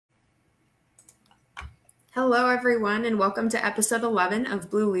Hello, everyone, and welcome to episode 11 of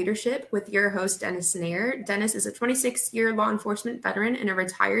Blue Leadership with your host, Dennis Nayor. Dennis is a 26-year law enforcement veteran and a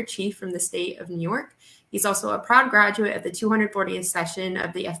retired chief from the state of New York. He's also a proud graduate of the 240th session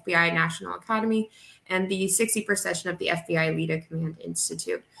of the FBI National Academy and the 61st session of the FBI Leader Command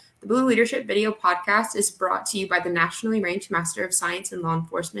Institute. The Blue Leadership video podcast is brought to you by the Nationally Ranked Master of Science in Law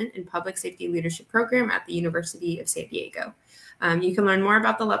Enforcement and Public Safety Leadership Program at the University of San Diego. You can learn more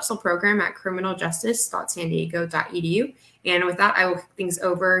about the LEPSL program at criminaljustice.sandiego.edu. And with that, I will kick things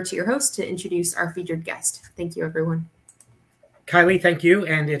over to your host to introduce our featured guest. Thank you, everyone. Kylie, thank you.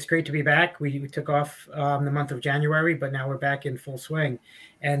 And it's great to be back. We took off the month of January, but now we're back in full swing.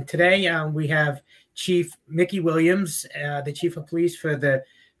 And today we have Chief Mickey Willaims, the Chief of Police for the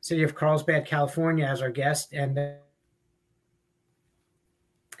city of Carlsbad, California, as our guest. And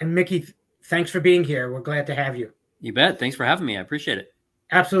Mickey, thanks for being here. We're glad to have you. You bet. Thanks for having me. I appreciate it.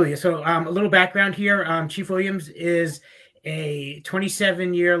 Absolutely. So a little background here. Chief Willaims is a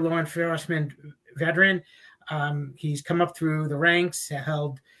 27-year law enforcement veteran. He's come up through the ranks,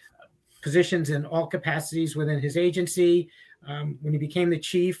 held positions in all capacities within his agency. When he became the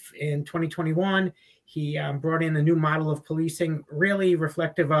chief in 2021, he brought in a new model of policing, really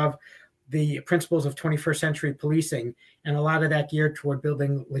reflective of the principles of 21st century policing, and a lot of that geared toward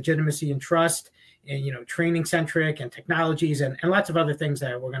building legitimacy and trust, and training centric and technologies and lots of other things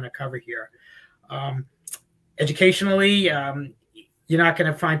that we're going to cover here. Educationally, you're not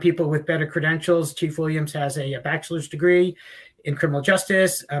going to find people with better credentials. Chief Willaims has a bachelor's degree in criminal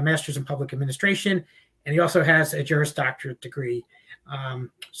justice, a master's in public administration, and he also has a Juris Doctorate degree.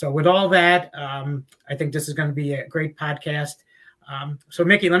 So with all that, I think this is going to be a great podcast. So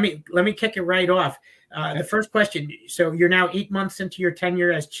Mickey, let me kick it right off. The first question. So you're now 8 months into your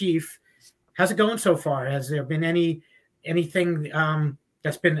tenure as chief. How's it going so far? Has there been anything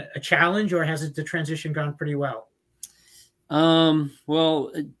that's been a challenge, or has the transition gone pretty well?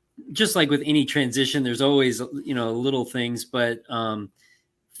 Well, just like with any transition, there's always little things. But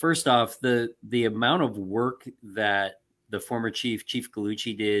first off, the amount of work that the former Chief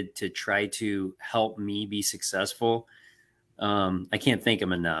Gallucci did to try to help me be successful, I can't thank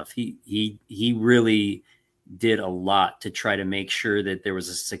him enough. He really did a lot to try to make sure that there was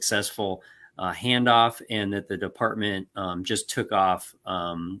a successful handoff, and that the department just took off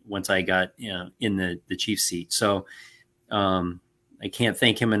once I got in the chief seat. So I can't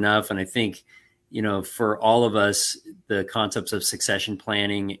thank him enough. And I think, for all of us, the concepts of succession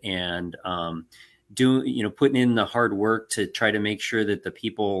planning and putting in the hard work to try to make sure that the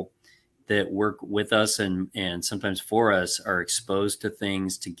people that work with us and sometimes for us are exposed to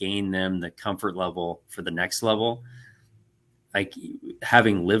things to gain them the comfort level for the next level.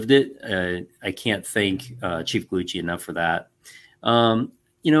 Having lived it, I can't thank Chief Gallucci enough for that. I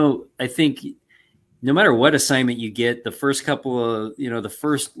think no matter what assignment you get, the first couple of, the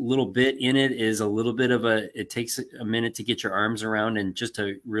first little bit in it is a little bit of it takes a minute to get your arms around and just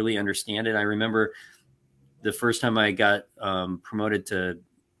to really understand it. I remember the first time I got promoted to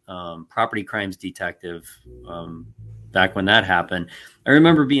property crimes detective, back when that happened, I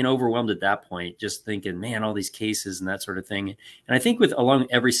remember being overwhelmed at that point, just thinking, man, all these cases and that sort of thing. And I think along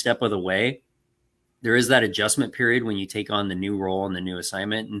every step of the way, there is that adjustment period when you take on the new role and the new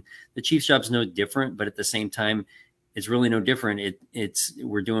assignment. And the chief's job's no different, but at the same time, it's really no different.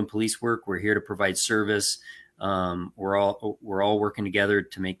 We're doing police work. We're here to provide service. We're all working together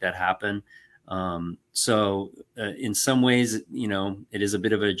to make that happen. So in some ways, it is a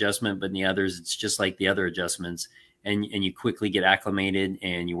bit of an adjustment, but in the others, it's just like the other adjustments. And you quickly get acclimated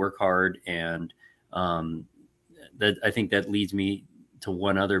and you work hard. And that I think that leads me to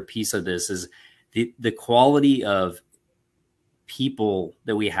one other piece of this is the quality of people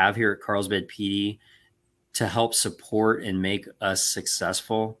that we have here at Carlsbad PD to help support and make us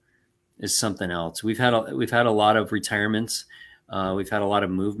successful is something else. We've had a lot of retirements. We've had a lot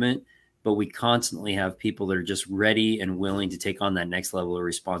of movement, but we constantly have people that are just ready and willing to take on that next level of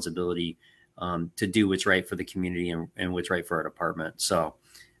responsibility to do what's right for the community and what's right for our department. So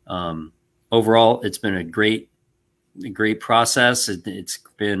overall, it's been a great process. It's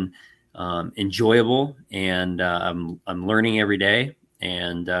been enjoyable, and I'm learning every day.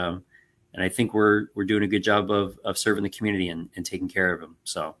 And I think we're doing a good job of serving the community and taking care of them.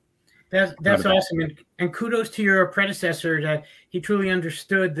 So that's awesome. And kudos to your predecessor that he truly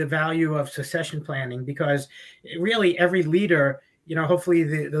understood the value of succession planning, because really every leader, hopefully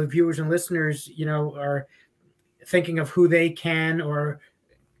the viewers and listeners, are thinking of who they can or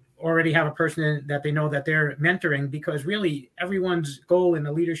already have a person that they know that they're mentoring, because really everyone's goal in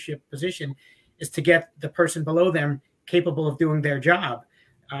a leadership position is to get the person below them capable of doing their job,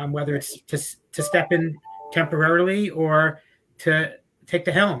 whether it's to step in temporarily or to take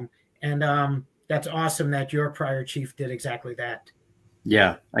the helm. And that's awesome that your prior chief did exactly that.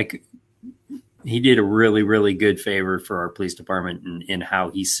 Yeah, he did a really, really good favor for our police department in how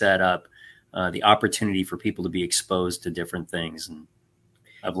he set up the opportunity for people to be exposed to different things. And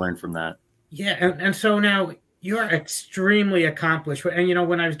I've learned from that. Yeah. And so now you're extremely accomplished. And, you know,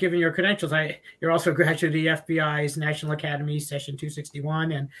 when I was giving your credentials, you're also a graduate of the FBI's National Academy, Session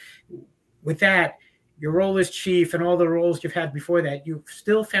 261. And with that, your role as chief and all the roles you've had before that, you've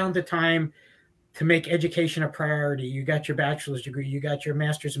still found the time to make education a priority. You got your bachelor's degree, you got your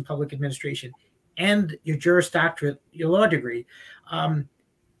master's in public administration, and your Juris Doctorate, your law degree.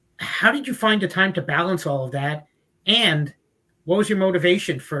 How did you find the time to balance all of that? And what was your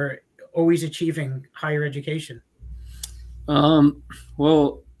motivation for always achieving higher education?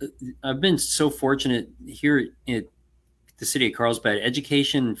 Well, I've been so fortunate here at the city of Carlsbad.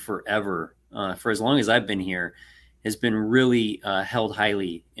 Education forever, for as long as I've been here, has been really held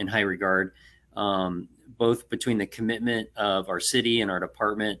highly in high regard, both between the commitment of our city and our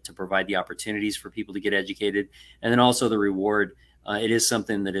department to provide the opportunities for people to get educated, and then also the reward. It is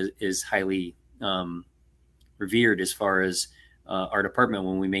something that is highly revered as far as our department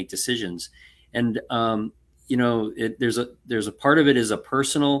when we make decisions. And you know, there's a part of it is a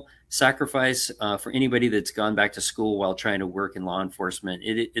personal sacrifice for anybody that's gone back to school while trying to work in law enforcement.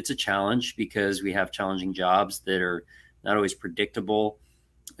 It's a challenge because we have challenging jobs that are not always predictable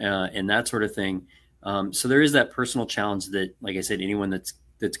and that sort of thing. So there is that personal challenge that, like I said, anyone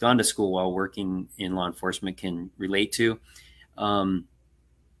that's gone to school while working in law enforcement can relate to.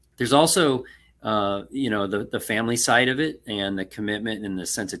 There's also you know, the family side of it and the commitment and the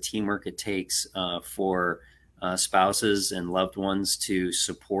sense of teamwork it takes for spouses and loved ones to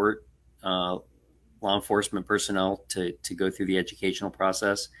support law enforcement personnel to go through the educational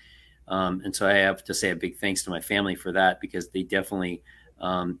process. And so I have to say a big thanks to my family for that, because they definitely,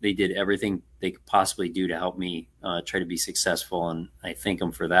 they did everything they could possibly do to help me try to be successful. And I thank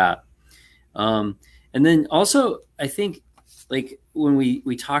them for that. And then also, I think, like, when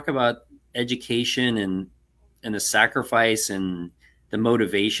we talk about education and the sacrifice and the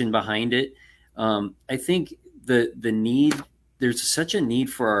motivation behind it, I think the need, there's such a need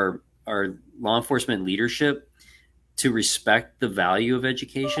for our law enforcement leadership to respect the value of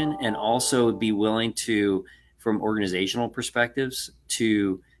education and also be willing to, from organizational perspectives,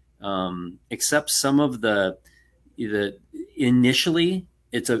 to accept some of the initially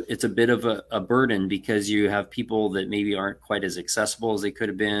it's a bit of a burden, because you have people that maybe aren't quite as accessible as they could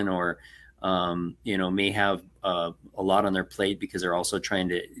have been, or you know, may have a lot on their plate because they're also trying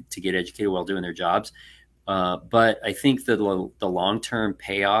to get educated while doing their jobs. But I think that the long-term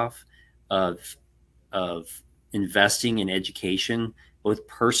payoff of investing in education, both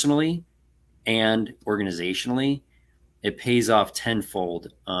personally and organizationally, it pays off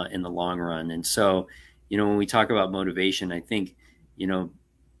tenfold in the long run. And so, you know, when we talk about motivation, I think, you know,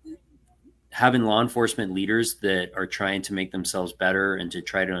 having law enforcement leaders that are trying to make themselves better and to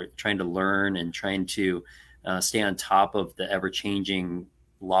trying to learn and trying to stay on top of the ever-changing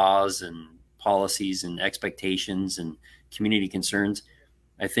laws and policies and expectations and community concerns,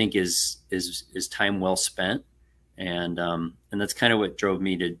 I think is time well spent. And that's kind of what drove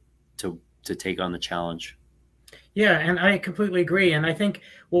me to take on the challenge. Yeah, and I completely agree. And I think,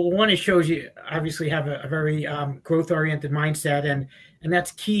 well, one, it shows you obviously have a very growth-oriented mindset, and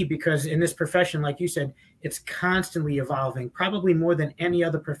that's key, because in this profession, like you said, it's constantly evolving, probably more than any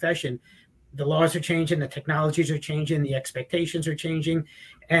other profession. The laws are changing, the technologies are changing, the expectations are changing.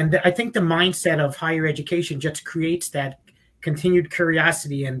 And I think the mindset of higher education just creates that continued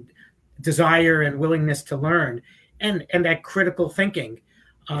curiosity and desire and willingness to learn, and that critical thinking.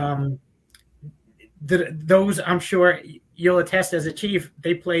 Those, I'm sure you'll attest as a chief,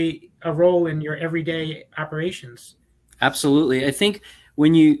 they play a role in your everyday operations. Absolutely. I think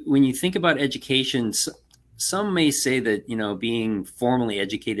when you think about education, some may say that, you know, being formally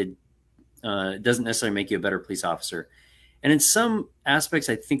educated doesn't necessarily make you a better police officer. And in some aspects,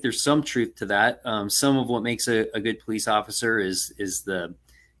 I think there's some truth to that. Some of what makes a good police officer is the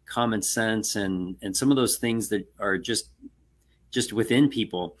common sense and some of those things that are just within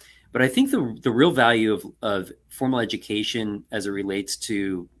people. But I think the real value of formal education as it relates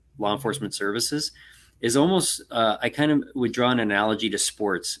to law enforcement services is almost, I kind of would draw an analogy to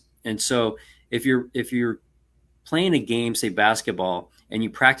sports. And so if you're playing a game, say basketball, and you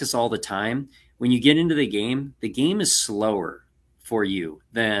practice all the time, when you get into the game is slower for you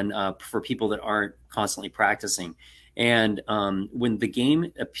than for people that aren't constantly practicing. And when the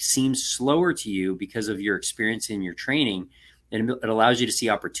game seems slower to you because of your experience in your training, it allows you to see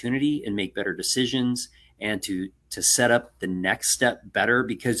opportunity and make better decisions and to set up the next step better,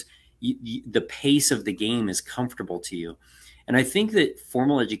 because the pace of the game is comfortable to you. And I think that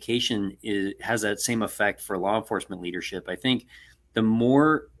formal education has that same effect for law enforcement leadership. I think the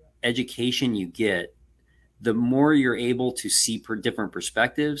more education you get, the more you're able to see different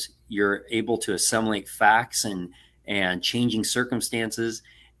perspectives. You're able to assimilate facts and changing circumstances,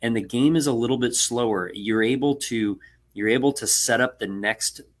 and the game is a little bit slower. You're able to set up the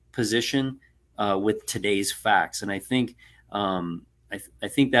next position with today's facts, and I think I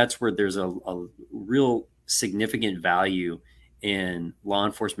think that's where there's a real significant value in law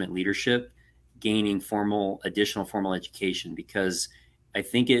enforcement leadership gaining additional formal education, because I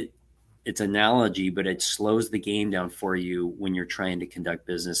think it's analogy, but it slows the game down for you when you're trying to conduct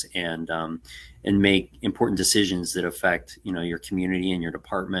business and make important decisions that affect, your community and your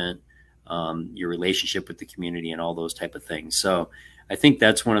department, your relationship with the community, and all those type of things. So I think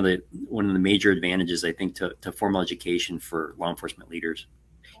that's one of the major advantages, I think, to formal education for law enforcement leaders.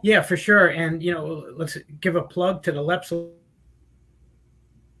 Yeah, for sure. And let's give a plug to the LEPSL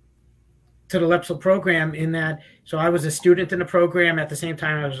program in that. So I was a student in the program at the same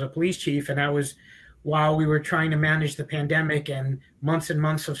time I was a police chief, and that was while we were trying to manage the pandemic and months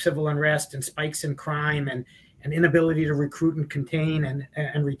of civil unrest and spikes in crime and inability to recruit and contain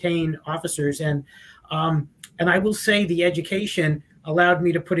and retain officers. And I will say the education allowed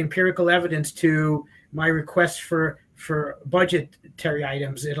me to put empirical evidence to my requests for budgetary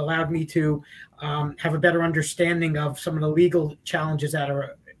items. It allowed me to have a better understanding of some of the legal challenges that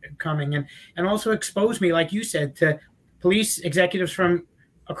are coming, and also expose me, like you said, to police executives from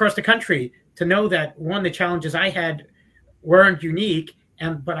across the country, to know that, one, the challenges I had weren't unique,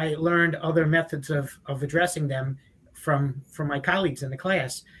 but I learned other methods of addressing them from my colleagues in the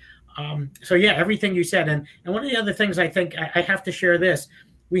class. So yeah, everything you said. And one of the other things I think I have to share this,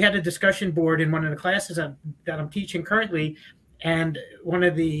 we had a discussion board in one of the classes that I'm teaching currently, and one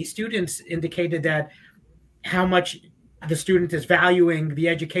of the students indicated that how much the student is valuing the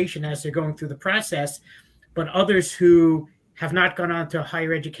education as they're going through the process, but others who have not gone on to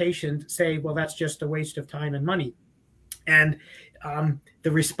higher education say, well, that's just a waste of time and money. And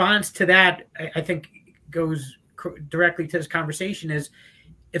the response to that, I think, goes directly to this conversation is,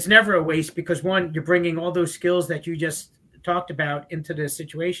 it's never a waste, because one, you're bringing all those skills that you just talked about into the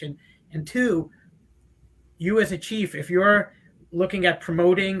situation. And two, you as a chief, if you're looking at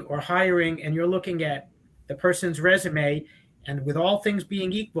promoting or hiring and you're looking at the person's resume, and with all things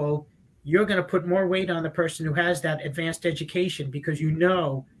being equal, you're going to put more weight on the person who has that advanced education, because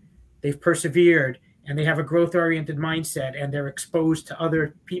they've persevered and they have a growth-oriented mindset and they're exposed to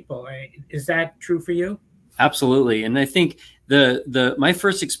other people. Is that true for you? Absolutely. And I think my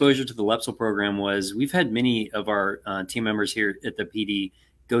first exposure to the LEPSL program was, we've had many of our team members here at the PD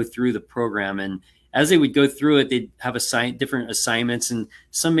go through the program, and as they would go through it, they'd have different assignments, and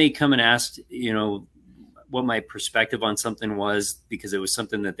some may come and ask, what my perspective on something was, because it was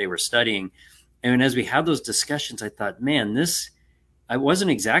something that they were studying. And as we had those discussions, I thought, man, I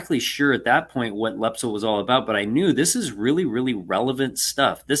wasn't exactly sure at that point what LEPSL was all about, but I knew this is really, really relevant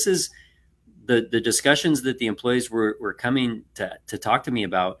stuff. This is the discussions that the employees were coming to talk to me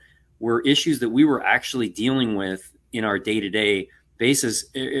about were issues that we were actually dealing with in our day-to-day basis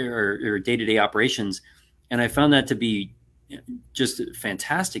or day-to-day operations. And I found that to be just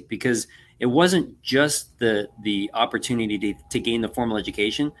fantastic, because it wasn't just the opportunity to gain the formal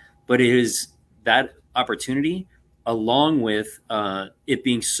education, but it is that opportunity along with it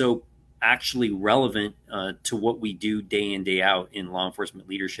being so actually relevant to what we do day in, day out in law enforcement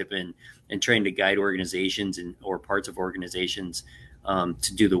leadership and trying to guide organizations or parts of organizations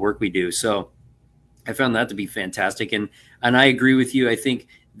to do the work we do. So I found that to be fantastic. And I agree with you. I think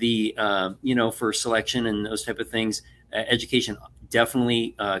for selection and those type of things, education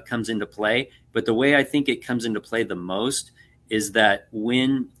definitely comes into play. But the way I think it comes into play the most is that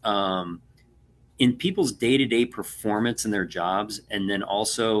when in people's day-to-day performance in their jobs, and then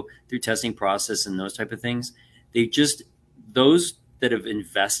also through testing process and those type of things, those that have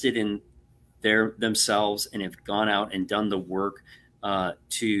invested in themselves and have gone out and done the work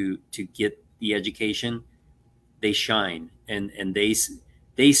to get the education, they shine and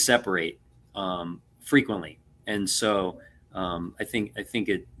they separate frequently. And so I think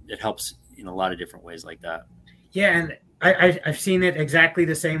it helps in a lot of different ways like that. Yeah, and I've seen it exactly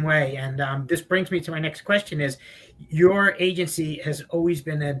the same way. And this brings me to my next question: is your agency has always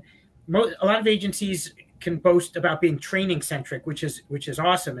been a lot of agencies can boast about being training centric, which is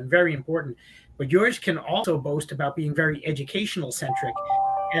awesome and very important. But yours can also boast about being very educational centric.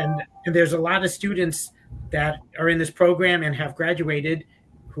 And there's a lot of students that are in this program and have graduated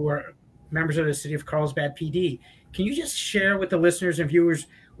who are members of the City of Carlsbad PD. Can you just share with the listeners and viewers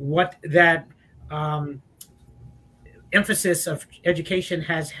what that emphasis of education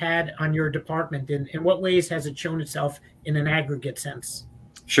has had on your department, and in what ways has it shown itself in an aggregate sense?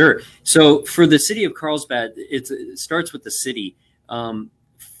 Sure. So for the City of Carlsbad, it starts with the city.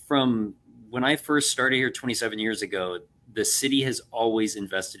 From when I first started here 27 years ago, the city has always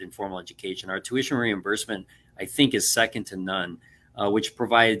invested in formal education. Our tuition reimbursement, I think, is second to none, which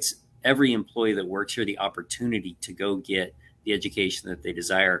provides every employee that works here the opportunity to go get the education that they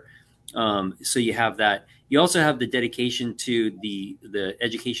desire. So you have that. You also have the dedication to the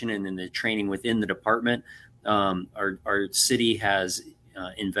education and then the training within the department. Our city has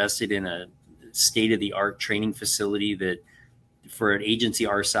invested in a state-of-the-art training facility that, for an agency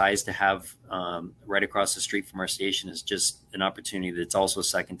our size to have right across the street from our station, is just an opportunity that's also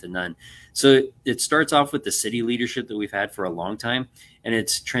second to none. So it starts off with the city leadership that we've had for a long time, and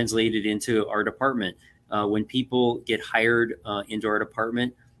it's translated into our department. When people get hired into our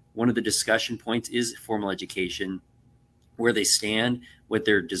department, one of the discussion points is formal education, where they stand, what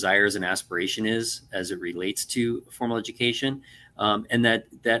their desires and aspiration is as it relates to formal education. And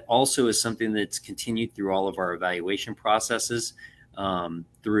that also is something that's continued through all of our evaluation processes,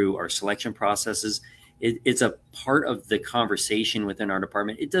 through our selection processes. It's a part of the conversation within our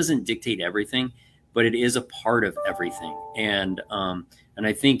department. It doesn't dictate everything, but it is a part of everything. And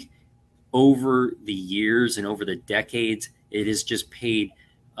I think over the years and over the decades, it has just paid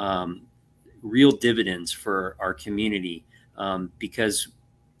real dividends for our community, because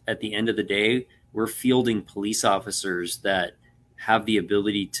at the end of the day, we're fielding police officers that have the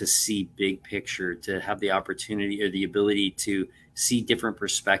ability to see big picture, to have the opportunity or the ability to see different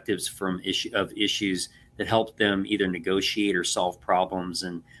perspectives from issues that help them either negotiate or solve problems.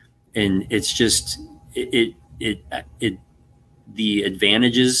 And it's just the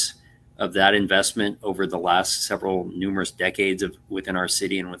advantages of that investment over the last numerous decades within our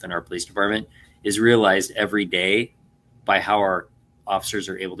city and within our police department is realized every day by how our officers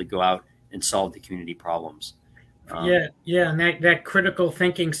are able to go out and solve the community problems. And that critical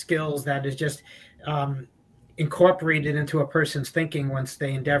thinking skills that is just incorporated into a person's thinking once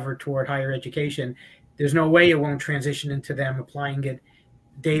they endeavor toward higher education. There's no way it won't transition into them applying it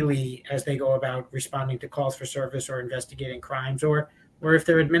daily as they go about responding to calls for service or investigating crimes, or if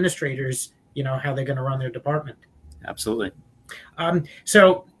they're administrators, how they're going to run their department. Absolutely.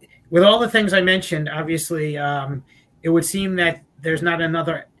 So with all the things I mentioned, obviously, it would seem that there's not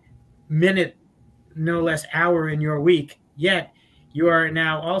another minute, no less hour in your week, yet you are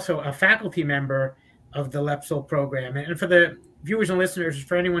now also a faculty member of the LEPSL program. And for the viewers and listeners,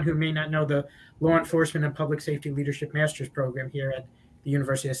 for anyone who may not know the Law Enforcement and Public Safety Leadership Master's Program here at the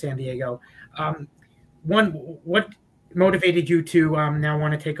University of San Diego, what motivated you to now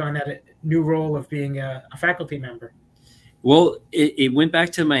want to take on that new role of being a faculty member? Well, it went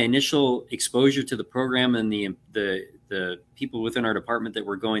back to my initial exposure to the program and the people within our department that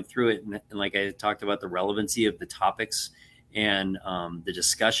were going through it. And like I talked about, the relevancy of the topics and the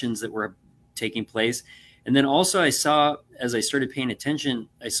discussions that were taking place. And then also I saw, as I started paying attention,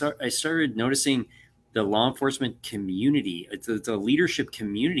 I started noticing the law enforcement community. It's a leadership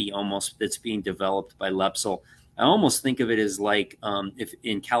community almost that's being developed by LEPSL. I almost think of it as like if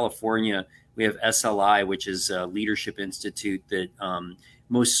in California, we have SLI, which is a leadership institute that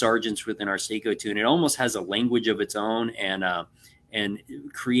most sergeants within our state go to, and it almost has a language of its own and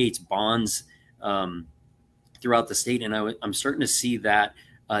creates bonds throughout the state. And I'm starting to see that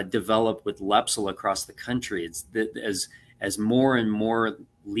develop with LEPSL across the country. It's that as more and more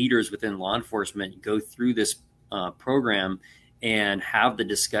leaders within law enforcement go through this program and have the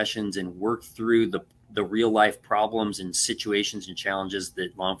discussions and work through the real life problems and situations and challenges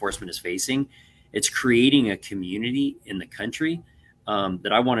that law enforcement is facing, it's creating a community in the country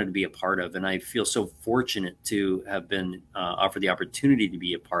that I wanted to be a part of. And I feel so fortunate to have been offered the opportunity to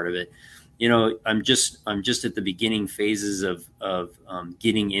be a part of it. I'm just at the beginning phases of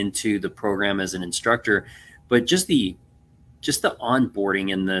getting into the program as an instructor, but just the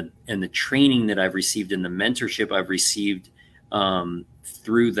onboarding and the training that I've received and the mentorship I've received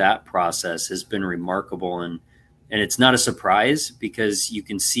through that process has been remarkable. And it's not a surprise because you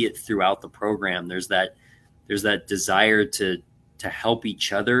can see it throughout the program. There's that desire to help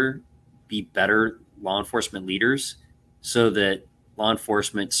each other be better law enforcement leaders so that law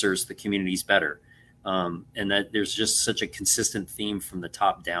enforcement serves the communities better. And that there's just such a consistent theme from the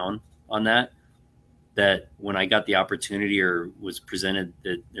top down on that when I got the opportunity or was presented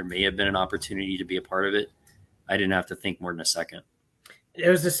that there may have been an opportunity to be a part of it, I didn't have to think more than a second. It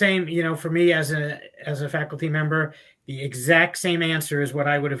was the same, for me as a faculty member. the exact same answer is what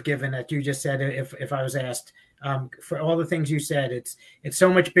I would have given that you just said if I was asked. For all the things you said, it's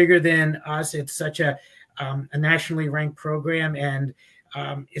so much bigger than us. It's such a nationally ranked program, and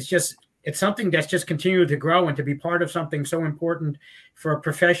it's something that's just continued to grow, and to be part of something so important for a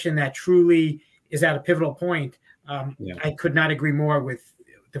profession that truly is at a pivotal point. I could not agree more with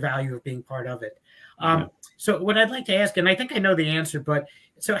the value of being part of it. So what I'd like to ask, and I think I know the answer, but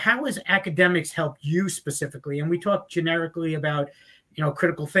so how has academics helped you specifically? And we talked generically about,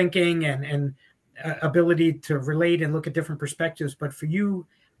 critical thinking and ability to relate and look at different perspectives. But for you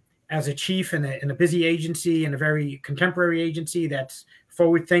as a chief in a busy agency, and a very contemporary agency that's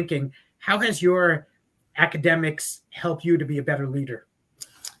forward thinking, how has your academics helped you to be a better leader?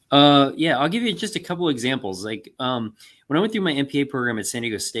 Yeah, I'll give you just a couple of examples. Like when I went through my MPA program at San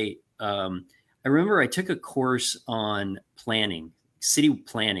Diego State, I remember I took a course on planning, city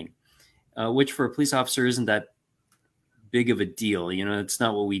planning, which for a police officer isn't that big of a deal. It's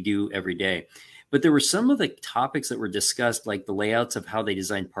not what we do every day. But there were some of the topics that were discussed, like the layouts of how they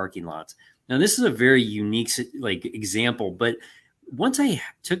design parking lots. Now, this is a very unique example, but once I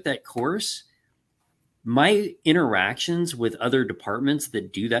took that course, my interactions with other departments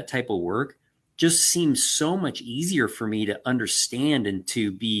that do that type of work just seems so much easier for me to understand and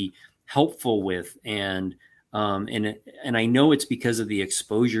to be helpful with. And I know it's because of the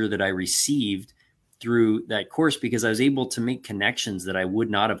exposure that I received through that course, because I was able to make connections that I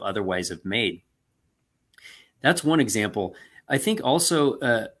would not have otherwise have made. That's one example. I think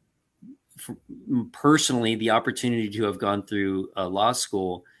also personally, the opportunity to have gone through law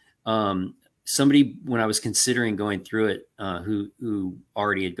school, somebody, when I was considering going through it, who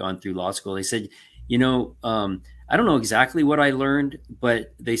already had gone through law school, they said, I don't know exactly what I learned,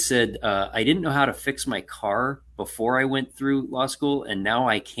 but they said, I didn't know how to fix my car before I went through law school. And now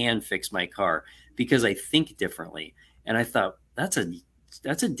I can fix my car because I think differently. And I thought that's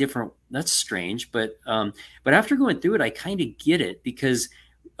strange. But after going through it, I kind of get it, because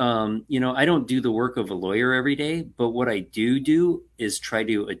I don't do the work of a lawyer every day, but what I do is try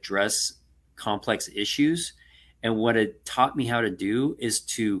to address complex issues. And what it taught me how to do is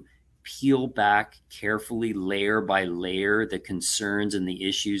to peel back carefully, layer by layer, the concerns and the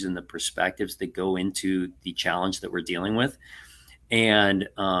issues and the perspectives that go into the challenge that we're dealing with, and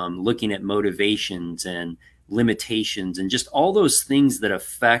looking at motivations and limitations and just all those things that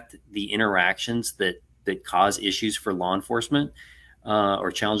affect the interactions that cause issues for law enforcement,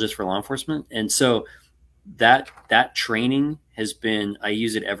 or challenges for law enforcement. And so that training has been, I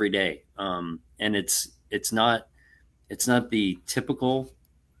use it every day. And it's not the typical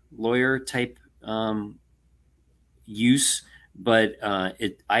lawyer type use, but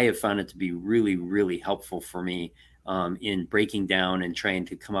I have found it to be really, really helpful for me in breaking down and trying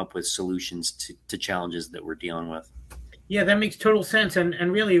to come up with solutions to challenges that we're dealing with. Yeah, that makes total sense.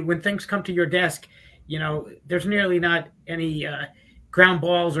 And really, when things come to your desk, there's nearly not any ground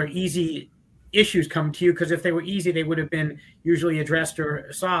balls or easy issues come to you, because if they were easy, they would have been usually addressed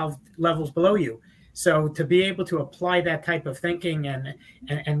or solved levels below you. So to be able to apply that type of thinking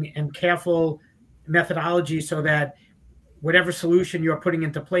and careful methodology, so that whatever solution you're putting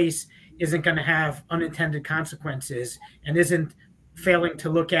into place isn't going to have unintended consequences, and isn't failing to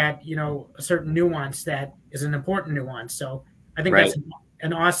look at, a certain nuance that is an important nuance. So I think that's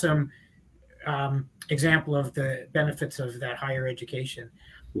an awesome example of the benefits of that higher education.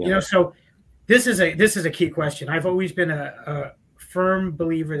 Yeah. So this is a key question. I've always been a firm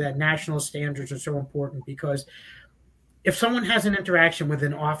believer that national standards are so important, because if someone has an interaction with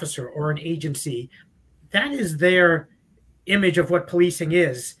an officer or an agency, that is their image of what policing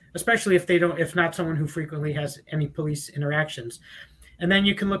is, especially if not someone who frequently has any police interactions. And then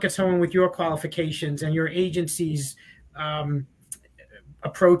you can look at someone with your qualifications and your agency's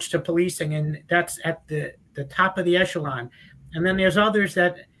approach to policing, and that's at the top of the echelon. And then there's others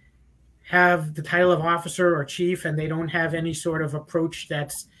that have the title of officer or chief, and they don't have any sort of approach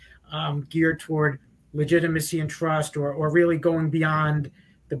that's geared toward legitimacy and trust, or really going beyond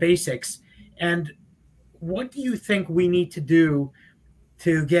the basics. And what do you think we need to do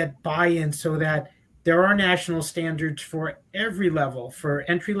to get buy-in so that there are national standards for every level, for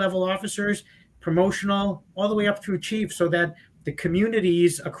entry-level officers, promotional, all the way up through chief, so that the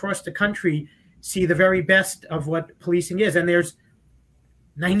communities across the country see the very best of what policing is? And there's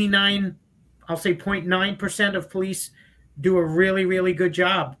 0.9% of police do a really, really good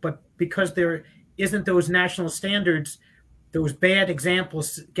job. But because there isn't those national standards, those bad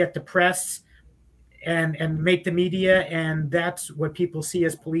examples get the press and make the media, and that's what people see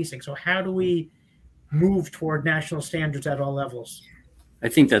as policing. So how do we move toward national standards at all levels? I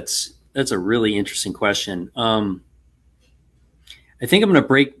think that's a really interesting question. I think I'm going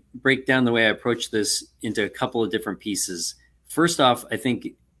to break down the way I approach this into a couple of different pieces. First off, I think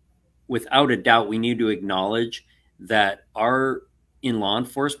without a doubt, we need to acknowledge that in law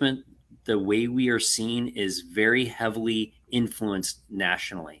enforcement, the way we are seen is very heavily influenced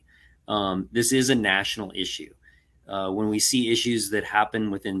nationally. This is a national issue. When we see issues that happen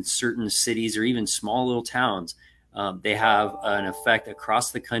within certain cities or even small little towns, they have an effect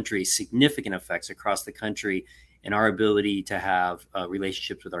across the country, significant effects across the country, in our ability to have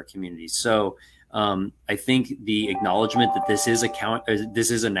relationships with our communities. So I think the acknowledgement that this is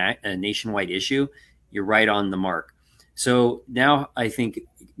a nationwide issue, you're right on the mark. So now I think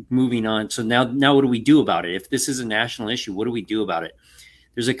moving on. So now what do we do about it? If this is a national issue, what do we do about it?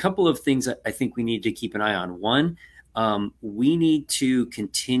 There's a couple of things that I think we need to keep an eye on. One, we need to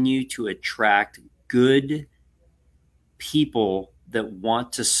continue to attract good people that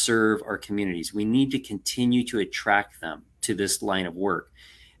want to serve our communities. We need to continue to attract them to this line of work.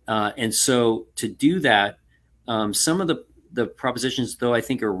 And so to do that, some of the propositions, though, I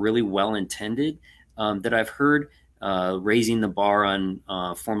think are really well intended, that I've heard, raising the bar on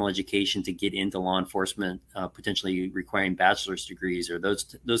formal education to get into law enforcement, potentially requiring bachelor's degrees or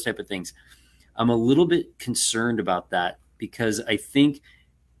those type of things. I'm a little bit concerned about that because I think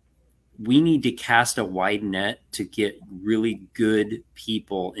we need to cast a wide net to get really good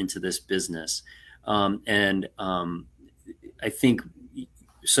people into this business. I think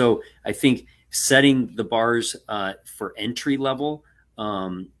setting the bars for entry level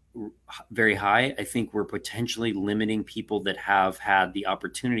very high. I think we're potentially limiting people that have had the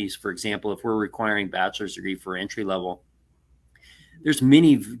opportunities. For example, if we're requiring bachelor's degree for entry level, there's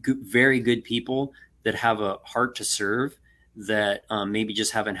many very good people that have a heart to serve that maybe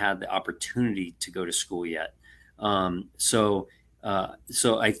just haven't had the opportunity to go to school yet. So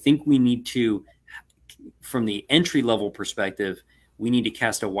I think we need to, from the entry level perspective, we need to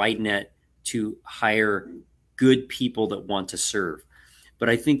cast a wide net to hire good people that want to serve. But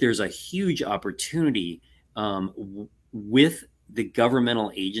I think there's a huge opportunity with the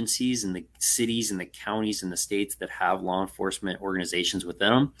governmental agencies and the cities and the counties and the states that have law enforcement organizations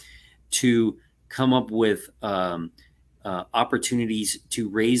within them to come up with opportunities to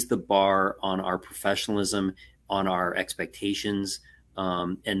raise the bar on our professionalism, on our expectations,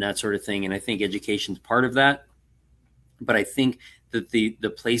 and that sort of thing. And I think education is part of that. But I think that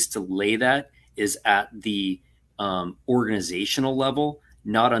the place to lay that is at the organizational level,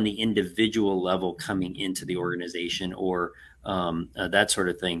 not on the individual level coming into the organization or that sort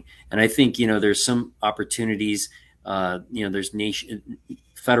of thing. And I think, there's some opportunities, there's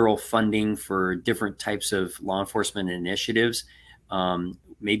federal funding for different types of law enforcement initiatives.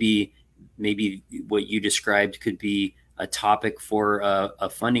 Maybe what you described could be a topic for a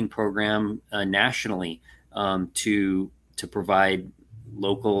funding program nationally to provide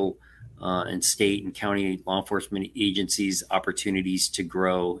local and state and county law enforcement agencies opportunities to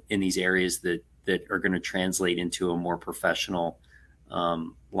grow in these areas that are going to translate into a more professional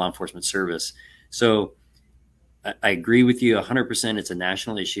law enforcement service. So I agree with you 100%. It's a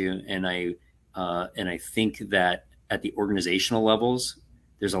national issue. And I think that at the organizational levels,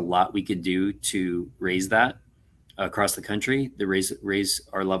 there's a lot we could do to raise that across the country, to raise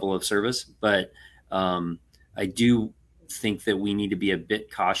our level of service. But I do think that we need to be a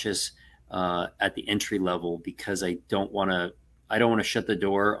bit cautious at the entry level, because I don't want to shut the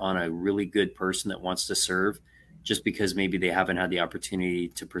door on a really good person that wants to serve just because maybe they haven't had the opportunity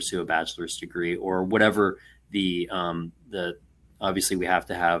to pursue a bachelor's degree or whatever. Obviously we have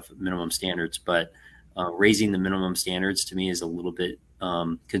to have minimum standards, but raising the minimum standards to me is a little bit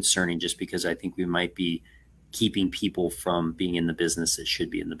concerning, just because I think we might be keeping people from being in the business that should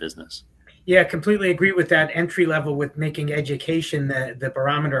be in the business. Yeah, completely agree with that entry level, with making education the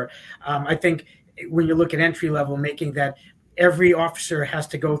barometer. I think when you look at entry level, making that every officer has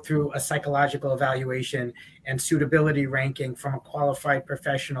to go through a psychological evaluation and suitability ranking from a qualified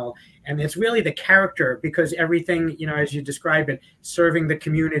professional. And it's really the character, because everything, as you describe it, serving the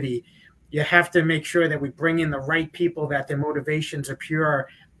community, you have to make sure that we bring in the right people, that their motivations are pure,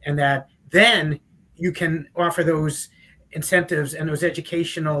 and that then you can offer those incentives and those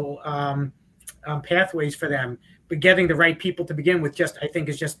educational pathways for them. But getting the right people to begin with I think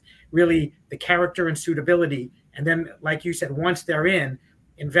is just really the character and suitability. And then, like you said, once they're in,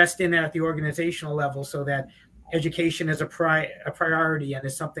 invest in that at the organizational level so that education is a priority and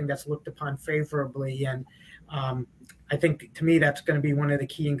is something that's looked upon favorably. And I think, to me, that's going to be one of the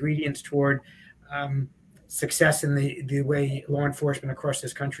key ingredients toward success in the way law enforcement across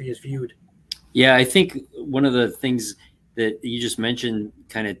this country is viewed. Yeah, I think one of the things that you just mentioned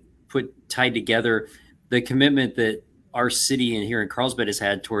kind of tied together the commitment that our city and here in Carlsbad has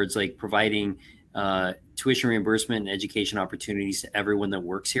had towards like providing tuition reimbursement and education opportunities to everyone that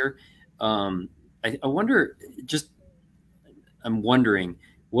works here. I wonder, I'm wondering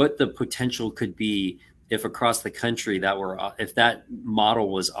what the potential could be if across the country if that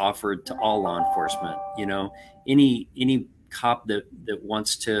model was offered to all law enforcement. You know, any cop that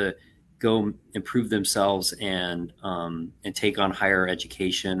wants to go improve themselves and take on higher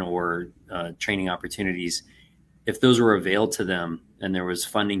education or training opportunities, if those were availed to them and there was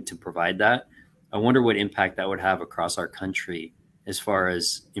funding to provide that, I wonder what impact that would have across our country as far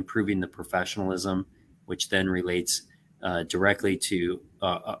as improving the professionalism, which then relates directly to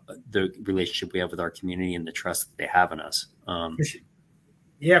the relationship we have with our community and the trust that they have in us.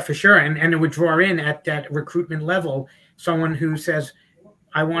 Yeah, for sure. And it would draw in at that recruitment level someone who says,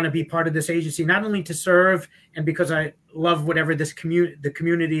 I want to be part of this agency, not only to serve and because I love whatever the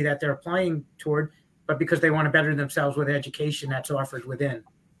community that they're applying toward, but because they want to better themselves with education that's offered within.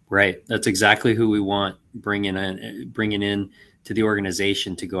 Right. That's exactly who we want bringing in to the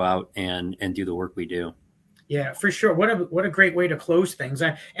organization to go out and do the work we do. Yeah, for sure. What a great way to close things.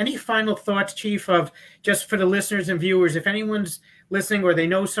 Any final thoughts, Chief, of just for the listeners and viewers, if anyone's listening or they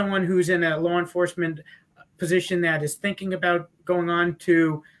know someone who's in a law enforcement position that is thinking about going on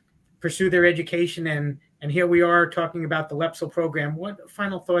to pursue their education, and here we are talking about the LEPSL program, what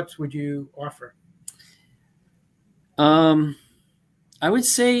final thoughts would you offer? I would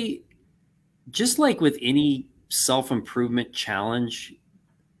say, just like with any self-improvement challenge,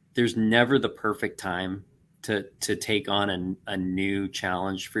 there's never the perfect time to take on a new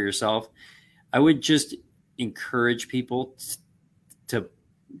challenge for yourself. I would just encourage people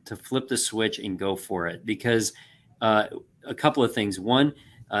to flip the switch and go for it, because a couple of things. One,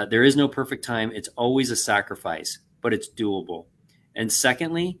 there is no perfect time. It's always a sacrifice, but it's doable. And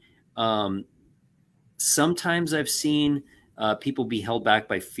secondly, sometimes I've seen people be held back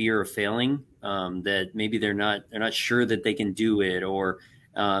by fear of failing, that maybe they're not sure that they can do it, or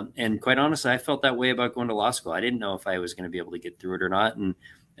and quite honestly, I felt that way about going to law school. I didn't know if I was going to be able to get through it or not, and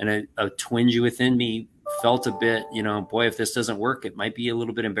a twinge within me felt a bit, boy, if this doesn't work, it might be a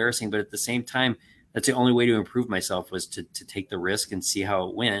little bit embarrassing. But at the same time, that's the only way to improve myself, was to take the risk and see how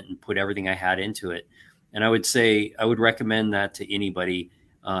it went and put everything I had into it. And I would say I would recommend that to anybody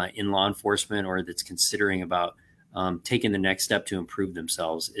in law enforcement or that's considering about taking the next step to improve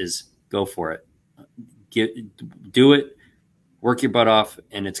themselves, is go for it. Do it, work your butt off,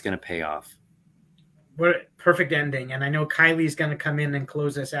 and it's going to pay off. What a perfect ending. And I know Kylie's going to come in and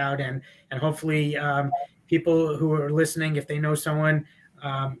close us out, and hopefully people who are listening, if they know someone,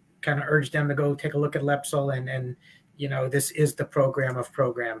 kind of urge them to go take a look at LEPSL, and this is the program of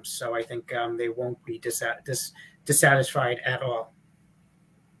programs. So I think they won't be dissatisfied at all.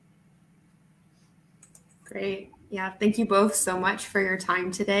 Great. Yeah, thank you both so much for your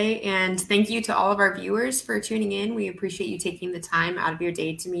time today. And thank you to all of our viewers for tuning in. We appreciate you taking the time out of your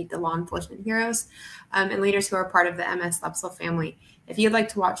day to meet the law enforcement heroes and leaders who are part of the MS LEPSL family. If you'd like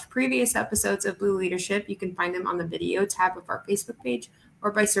to watch previous episodes of Blue Leadership, you can find them on the video tab of our Facebook page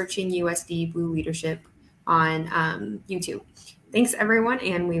or by searching USD Blue Leadership on YouTube. Thanks, everyone,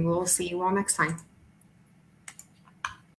 and we will see you all next time.